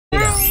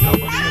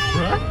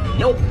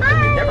Nope,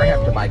 and you never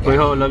have to buy gas.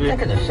 Love you.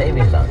 Look at the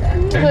savings on that.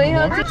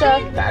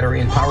 Battery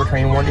and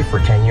powertrain warranty for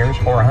 10 years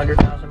or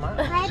 100,000 miles.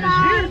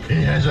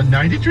 It has a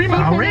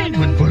 93-mile range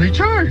when fully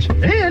charged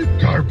and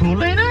carpool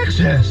lane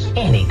access.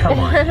 Annie, come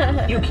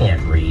on. You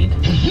can't read.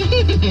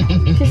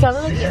 She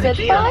sounded like she said,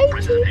 bye,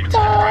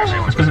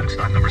 Tita.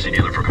 Stock number, see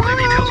dealer for complete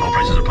details. All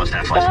prices are plus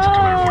tax. License of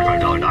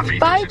 $245 dock fee.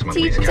 Bye, 6 month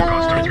lease. Account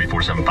cost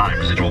 33475.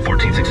 Residual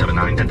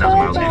 14679. 10,000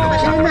 miles annually.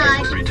 Stock number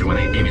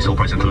 3218. Amy's whole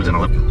price includes an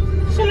 11.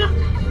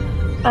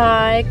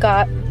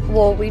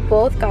 We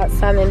both got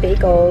salmon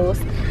bagels,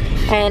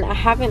 and I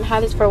haven't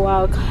had this for a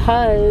while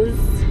because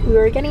we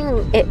were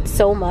getting it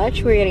so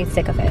much, we were getting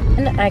sick of it.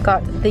 And I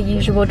got the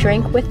usual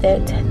drink with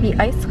it, the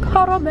iced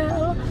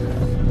caramel,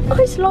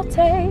 iced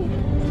latte,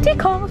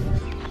 decaf.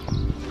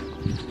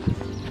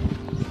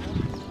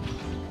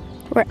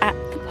 We're at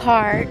the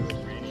park.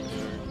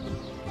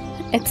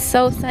 It's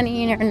so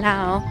sunny in here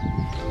now.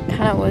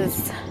 Kind of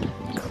was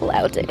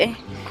cloudy.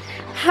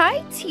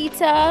 Hi,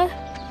 Tita.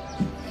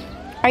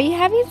 Are you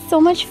having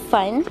so much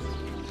fun?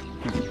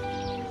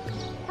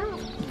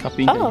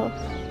 Oh.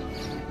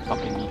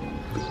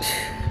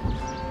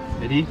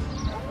 Ready?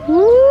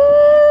 Woo!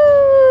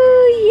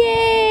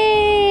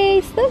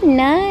 Yay! So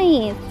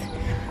nice.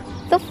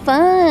 So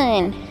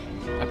fun.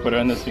 I put her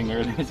on the swing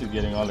earlier. She's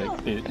getting all like,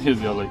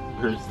 she's all like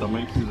her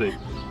stomach. She's like,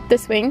 the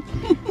swing.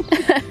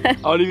 I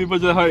don't even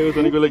put it high. It was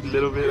only go like a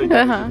little bit.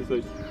 Like,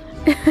 like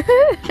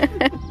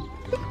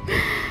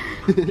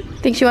I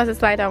think she wants to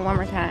slide down one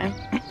more time.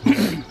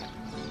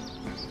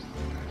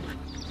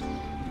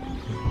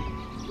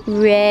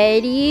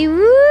 Ready?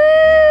 Woo!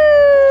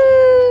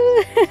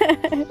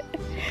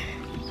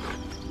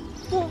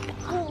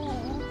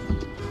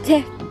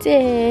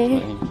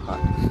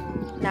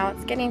 Now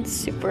it's getting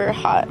super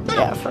hot.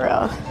 Yeah, for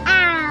real.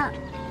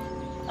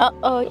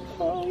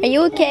 Uh-oh. Are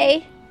you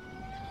okay?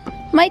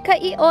 Mai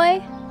ka'i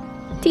oi?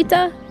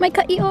 Tita, mai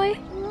ka'i oi?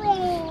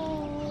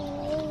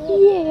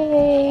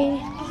 Yay!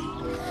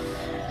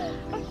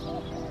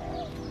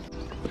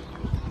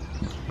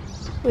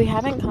 We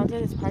haven't come to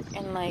this park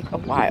in like a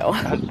while.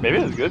 Maybe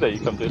it's good that you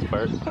come to this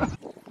park.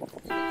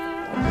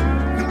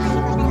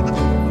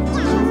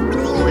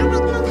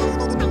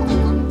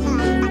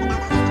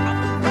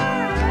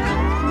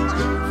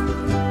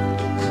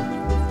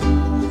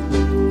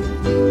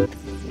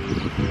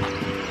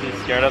 She's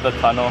scared of the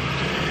tunnel.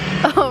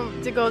 Oh,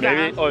 to go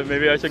down.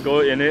 Maybe I should go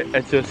in it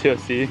and just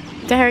see.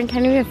 Darren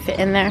can't even fit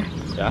in there.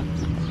 Yeah.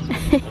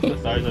 That's the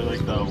size of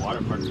like the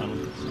water park tunnel.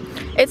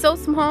 It's so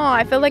small.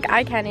 I feel like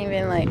I can't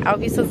even like. I'll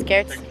be so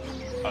scared.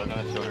 I was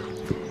gonna show her.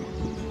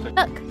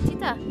 Look,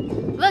 Tita.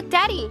 Look,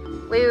 Daddy.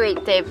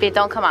 Wait, Dave.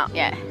 Don't come out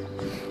yet.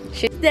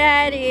 She's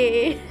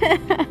Daddy. I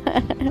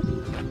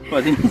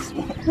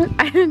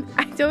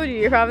told you.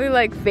 You're probably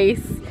like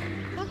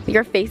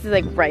your face is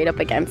like right up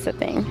against the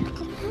thing.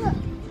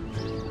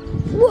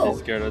 Whoa. She's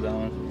scared of that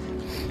one.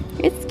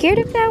 You're scared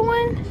of that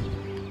one?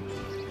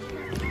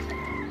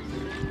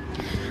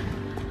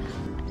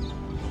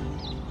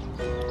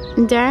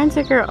 Darren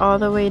took her all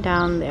the way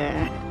down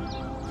there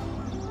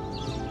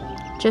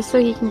just so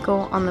he can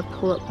go on the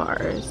pull-up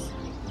bars.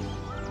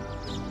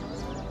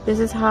 This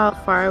is how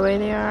far away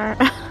they are.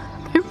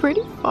 They're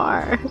pretty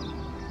far.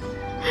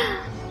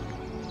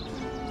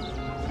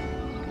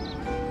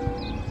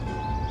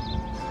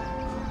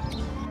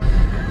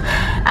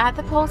 At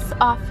the post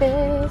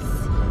office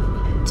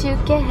to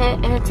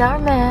get our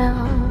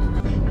mail.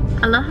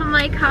 Aloha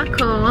my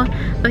kākou.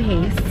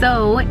 Okay,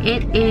 so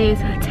it is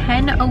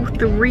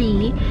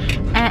 10:03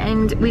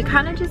 and we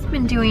kind of just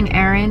been doing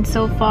errands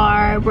so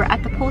far. We're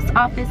at the post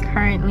office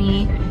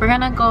currently. We're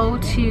gonna go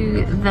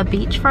to the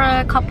beach for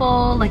a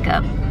couple, like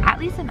at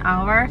least an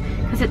hour,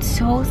 because it's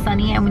so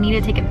sunny and we need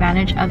to take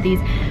advantage of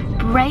these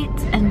bright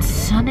and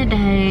sunny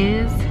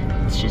days.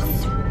 It's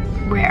just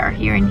rare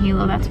here in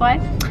Hilo, that's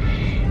why.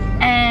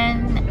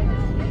 And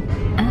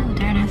oh,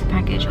 Darren has a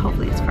package.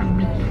 Hopefully it's for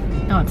me.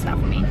 No, it's not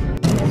for me.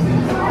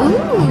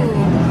 Ooh.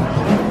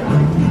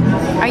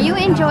 Are you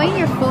enjoying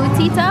your food,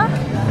 Tita?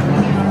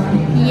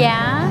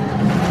 Yeah?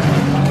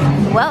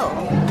 Whoa.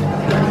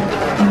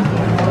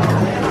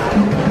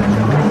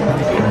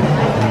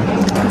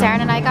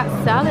 Darren and I got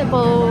salad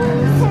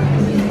bowls.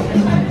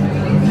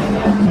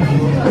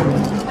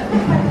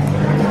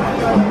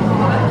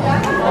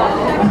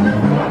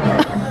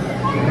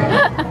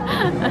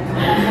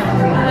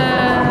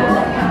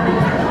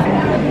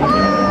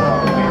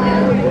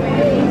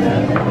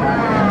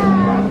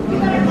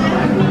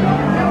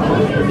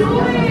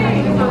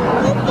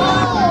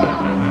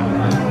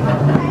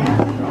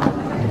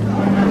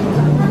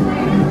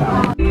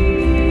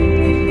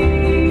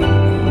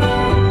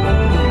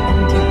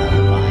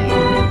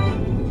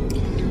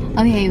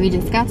 Okay, we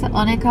just got to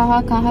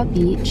Onekaha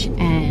Beach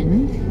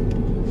and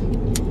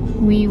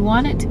we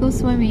wanted to go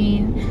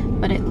swimming,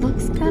 but it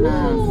looks kind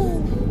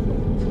of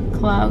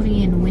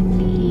cloudy and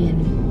windy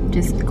and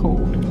just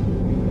cold.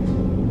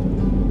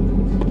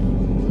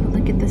 But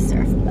look at the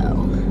surf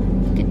though.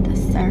 Look at the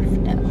surf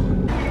though.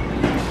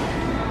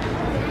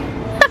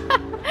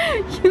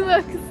 You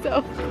look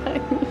so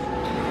funny.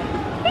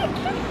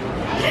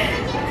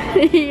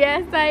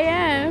 Yes, I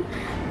am.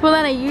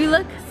 Polena, you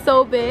look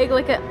so big,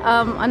 like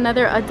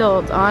another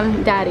adult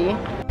on Daddy.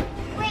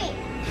 Wait.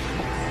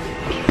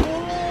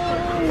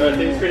 I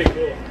think it's pretty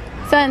cool.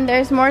 Son,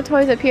 there's more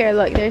toys up here.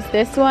 Look, there's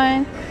this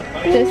one,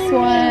 this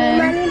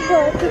one.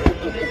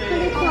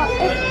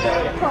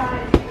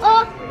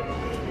 Oh,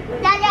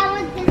 Daddy, I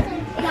want this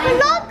one.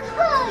 Look!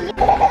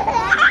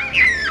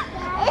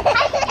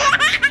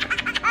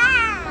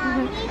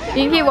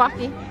 You can keep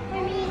walking.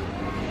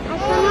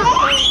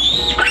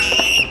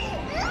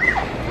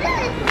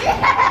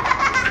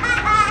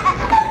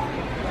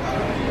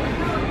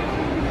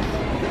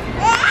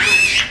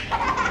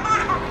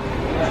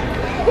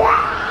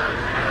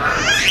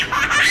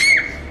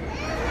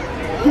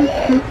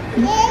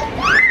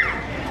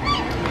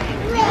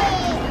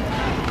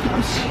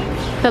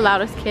 The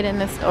loudest kid in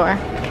the store.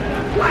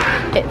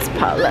 It's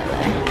Paulette.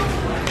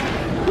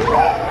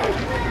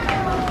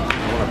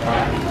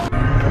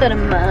 Put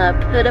him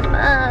up, put him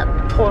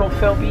up. Total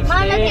Phil Beach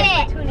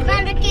day.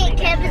 Mom, look at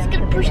Kevin's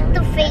gonna push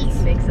the face.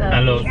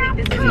 Hello.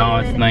 No,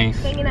 it's nice.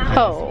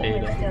 Oh.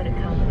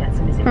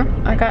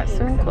 I got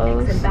some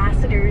clothes.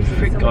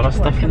 Freak, got a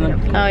stuff in there.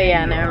 Oh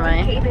yeah, never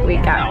mind. We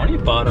I got only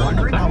bought it.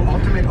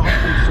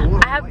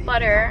 I have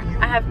butter,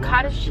 I have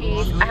cottage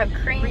cheese, I have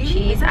cream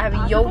cheese, I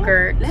have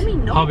yogurt.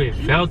 Oh, we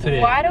fell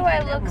today. Why do I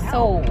look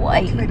so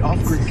white? Ultimate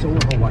Off-Grid Solar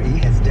Hawaii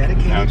has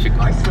dedicated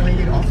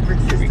isolated off-grid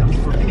systems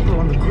for people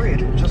on the grid,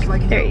 just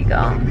like There you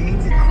go.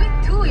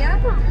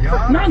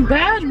 Not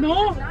bad,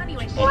 no.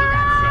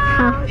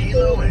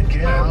 Hilo and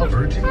Cal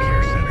Urgent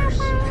Care Centers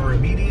for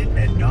immediate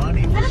and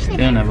non-invasive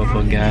They'll never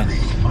put gas.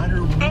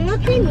 minor I'm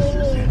looking at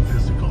and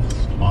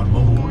physicals on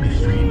Mahoney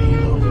Street in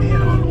Hilo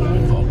and on Old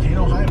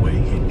Volcano Highway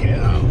in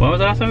Cal. When was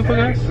the last time we put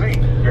gas?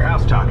 Your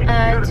house talking.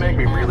 You're gonna make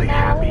me really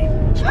happy.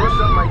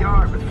 Spruce up my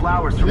yard with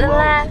flowers from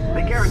Lowe's.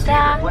 They guarantee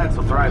your plants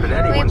will thrive at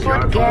anyone's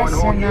yard for one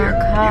whole year.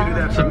 You do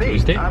that for me.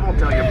 I won't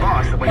tell your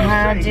boss that when you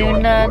say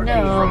you're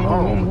working from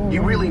home,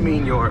 you really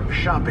mean you're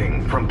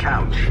shopping from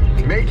couch.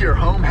 Make your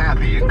home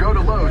happy and go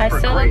to Lowe's I for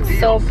still great look deals.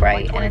 so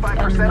bright like and it's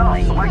 25% off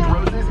select annoying.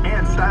 roses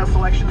and style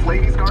selections,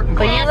 ladies garden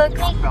But you clubs.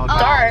 look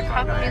dark.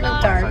 How come you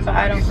look dark, but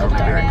I don't look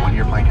dark? 1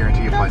 year plant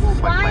guarantee applies to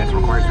select plants.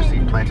 Requires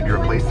receipt planted or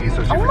replaced. See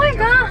associated Oh my with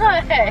details.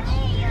 gosh!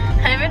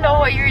 I didn't even know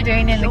what you were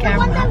doing in the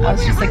camera. I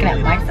was just looking at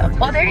myself.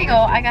 Oh, there you go.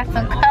 I got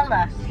some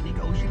color.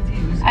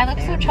 I look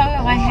so chubby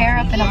with my hair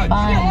up in a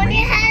bun.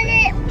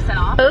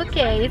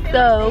 Okay,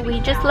 so we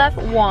just left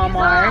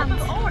Walmart.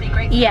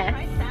 Yes.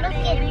 Look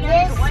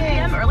at this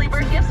one. Early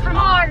bird gifts from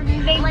Arm,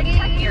 like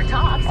techier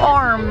tops.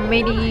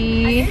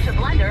 Armity. Asia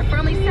blender for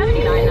only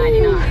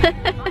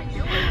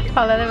 $79.99.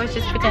 Paula was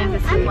just pretending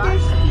to sleep.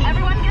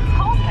 Everyone gets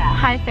Kohl's Pass.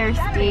 Hi,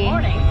 Thirsty.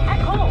 Morning at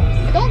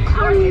Kohl's. Don't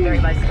call me. Vary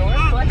by store,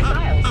 select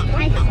styles.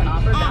 20%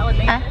 offer, valid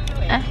May.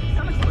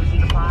 Some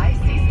exclusions apply.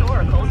 See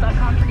store or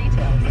Kohl's.com for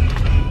details.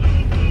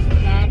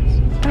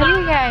 What are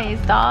you guys,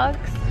 dogs?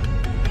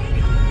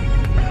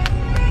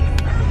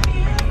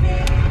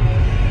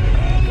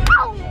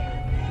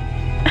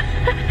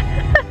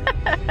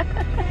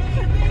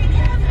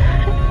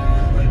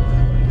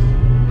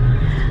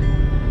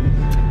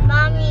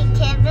 Mommy,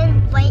 Kevin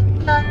bite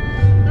the.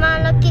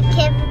 Mom, look at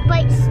Kevin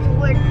bite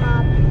Stuart,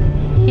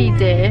 Mom. He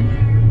did.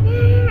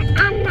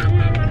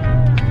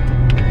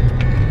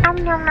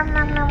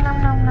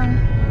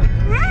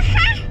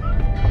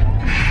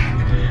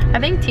 I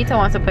think Tita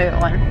wants to play with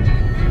one.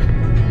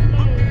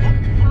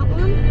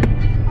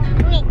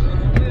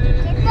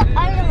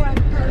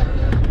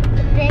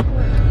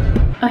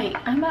 Okay,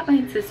 I'm at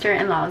my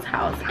sister-in-law's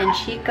house and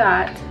she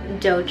got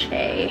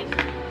Dolce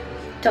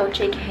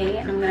K,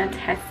 and I'm gonna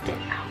test it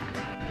out.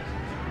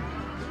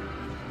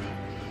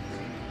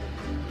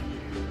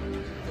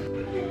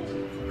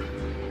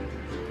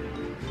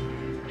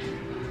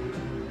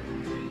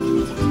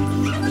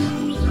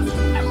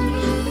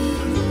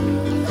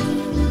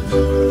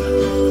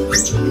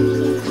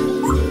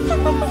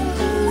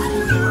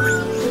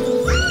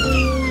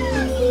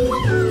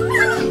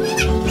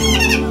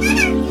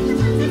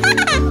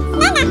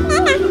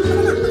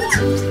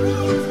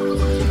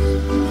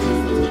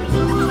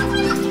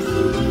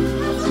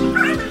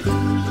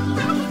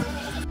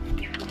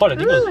 Oh, the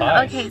thing was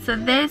high. Okay, so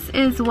this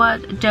is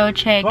what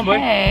Dolce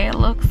K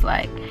looks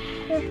like.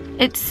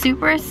 It's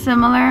super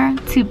similar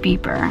to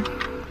Beeper.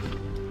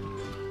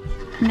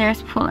 And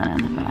there's Pullen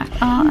in the back.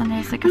 Oh, and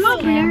there's like a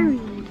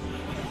skin.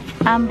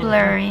 I'm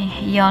blurry.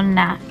 You're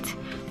not.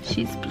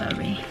 She's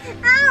blurry.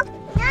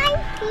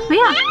 But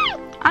yeah,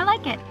 I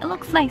like it. It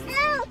looks nice.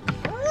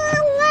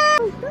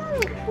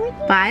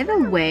 By the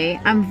way,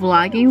 I'm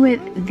vlogging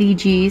with the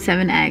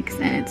G7X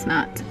and it's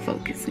not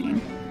focusing.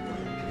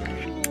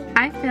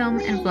 I film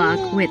and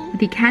vlog with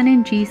the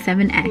Canon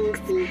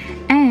G7X,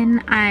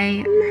 and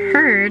I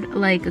heard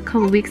like a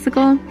couple weeks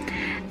ago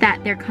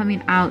that they're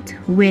coming out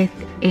with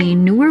a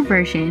newer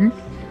version.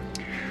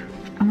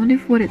 I wonder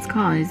if what it's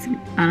called is,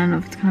 I don't know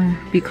if it's gonna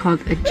be called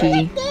a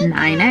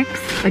G9X,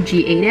 a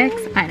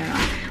G8X, I don't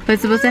know. But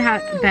it's supposed to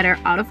have better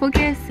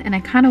autofocus, and I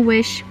kind of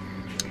wish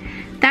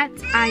that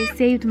I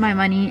saved my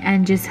money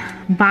and just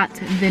bought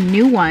the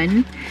new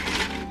one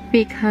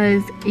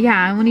because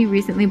yeah, I only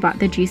recently bought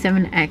the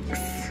G7X.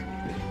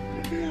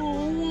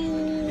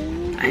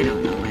 I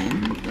don't know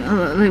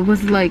when. It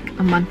was like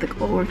a month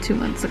ago or 2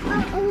 months ago.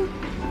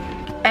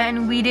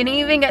 And we didn't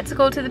even get to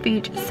go to the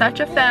beach. Such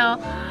a fail.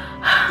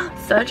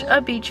 Such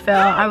a beach fail.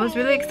 I was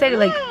really excited.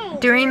 Like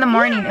during the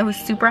morning it was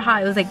super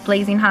hot. It was like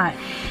blazing hot.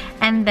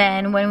 And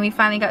then when we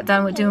finally got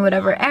done with doing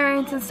whatever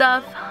errands and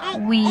stuff,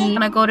 we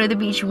gonna go to the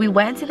beach. We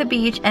went to the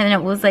beach and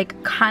it was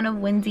like kind of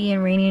windy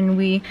and rainy, and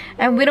we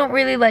don't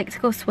really like to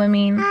go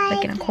swimming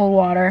like in cold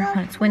water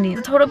when it's windy.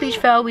 It's a total beach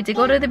fail. We did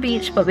go to the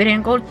beach, but we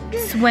didn't go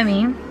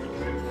swimming.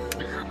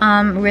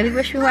 Really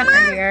wish we went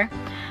earlier.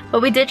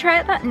 But we did try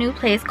out that new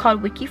place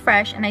called Wiki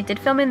Fresh, and I did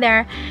film in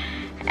there.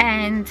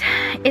 And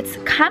it's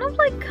kind of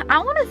like, I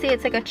want to say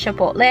it's like a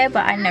Chipotle,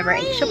 but I never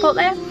ate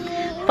Chipotle.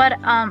 But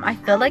I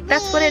feel like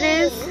that's what it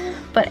is.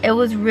 But it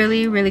was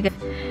really, really good.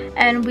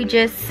 And we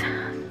just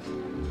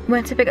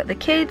went to pick up the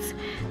kids.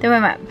 Then we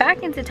went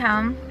back into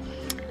town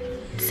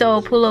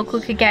so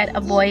Puloku could get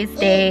a boys'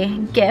 day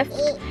gift.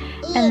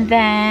 And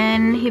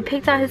then he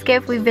picked out his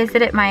gift. We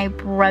visited my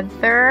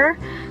brother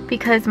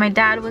because my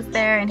dad was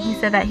there, and he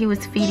said that he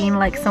was feeding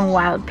like some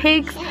wild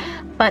pigs,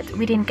 but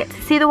we didn't get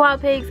to see the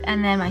wild pigs.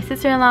 And then my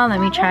sister-in-law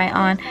let me try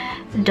on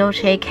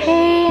Dolce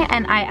K,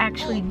 and I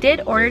actually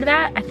did order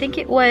that. I think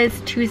it was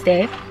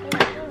Tuesday.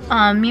 Me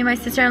and my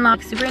sister-in-law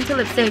super into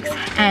lipsticks,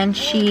 and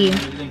she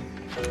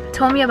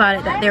told me about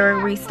it, that they were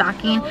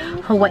restocking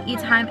Hawaii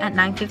time at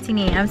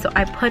 9:15 a.m. So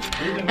I put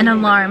an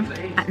alarm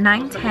at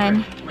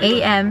 9:10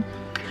 a.m.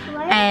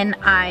 and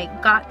I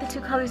got the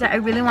 2 colors that I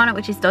really wanted,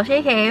 which is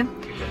Dolce K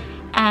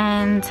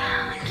and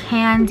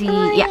Candy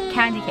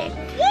K,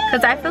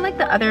 because I feel like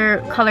the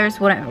other colors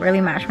wouldn't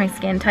really match my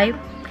skin type.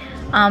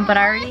 But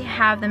I already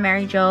have the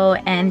Mary Jo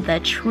and the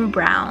True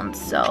Brown,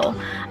 so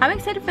I'm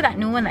excited for that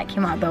new one that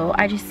came out though.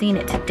 I just seen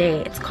it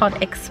today. It's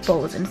called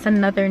Expose, and it's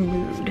another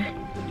nude.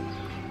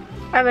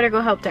 I better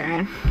go help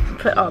Darren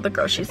put all the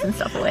groceries and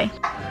stuff away.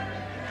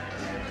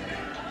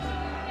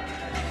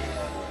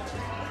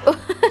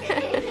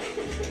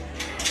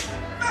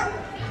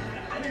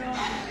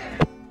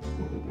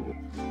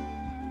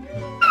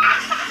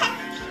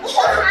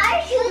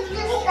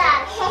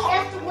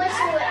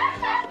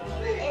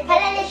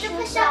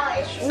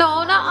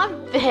 No, not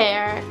on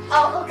there.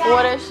 Oh, okay.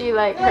 What if she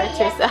like hurts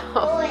herself?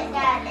 Oh,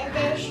 and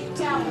then she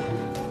tell me.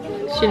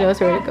 She knows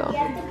where to go. Do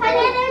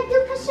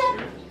push-up.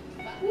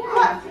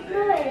 Yeah,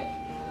 good.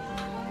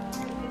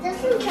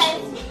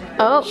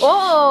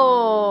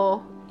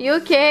 Oh, you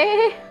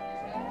okay?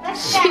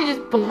 She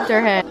just bumped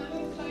her head.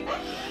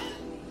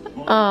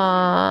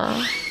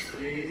 Aww.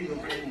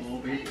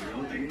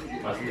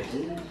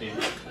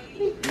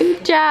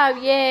 Good job,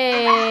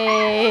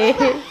 yay!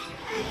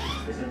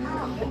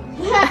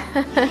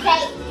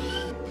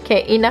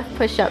 Okay, enough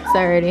push-ups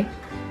already.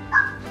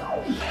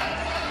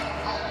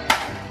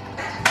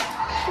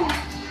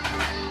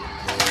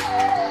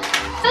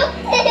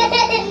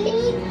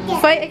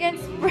 Fight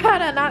against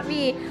Brada, not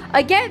me.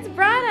 Against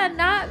Brada,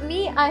 not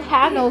me. I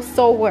have no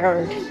soul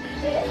word.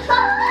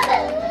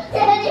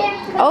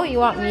 Oh, you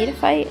want me to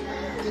fight?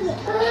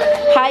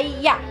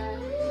 Hiya!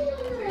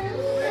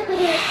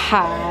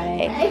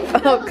 Hi.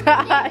 Oh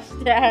gosh,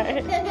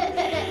 Dad.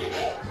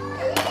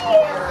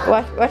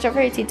 Watch out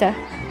for your tita.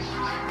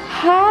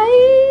 Hi.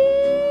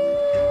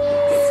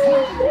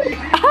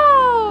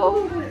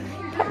 Ow!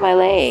 Cut my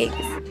legs.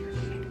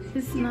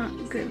 It's not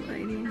good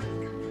lighting.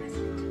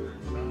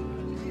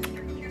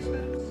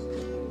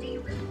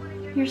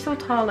 You're so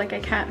tall, like I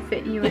can't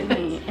fit you and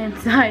me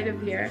inside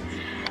of here.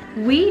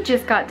 We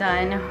just got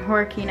done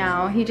working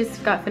out. He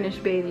just got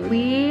finished bathing.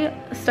 We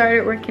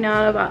started working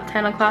out about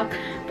 10 o'clock.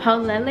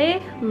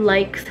 Paulele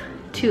likes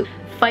to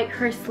fight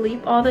her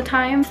sleep all the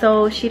time,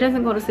 so she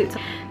doesn't go to sleep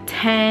till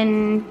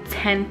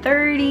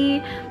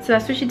 10:30. So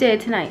that's what she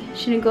did tonight.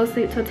 She didn't go to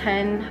sleep till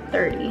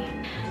 10:30.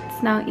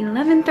 It's now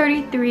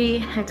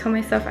 11:33. I told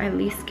myself at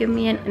least give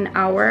me an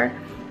hour.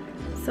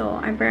 So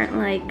I burnt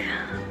like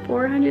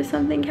 400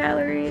 something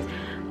calories,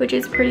 which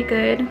is pretty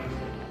good.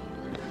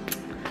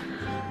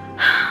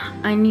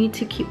 I need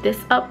to keep this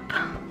up.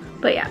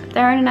 But yeah,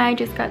 Darren and I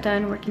just got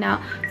done working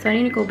out, so I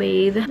need to go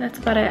bathe. That's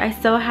about it. I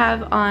still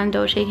have on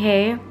Dolce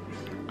K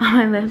on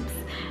my lips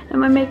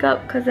and my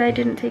makeup because I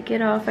didn't take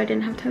it off. I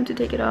didn't have time to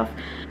take it off.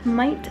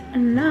 Might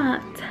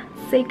not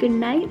say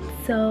goodnight,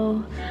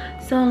 so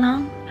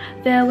long,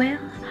 farewell,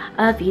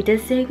 auf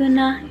Wiedersehen, good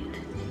night.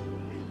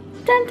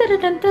 Dun dun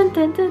dun dun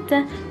dun dun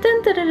dun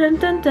dun dun dun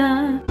dun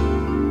dun.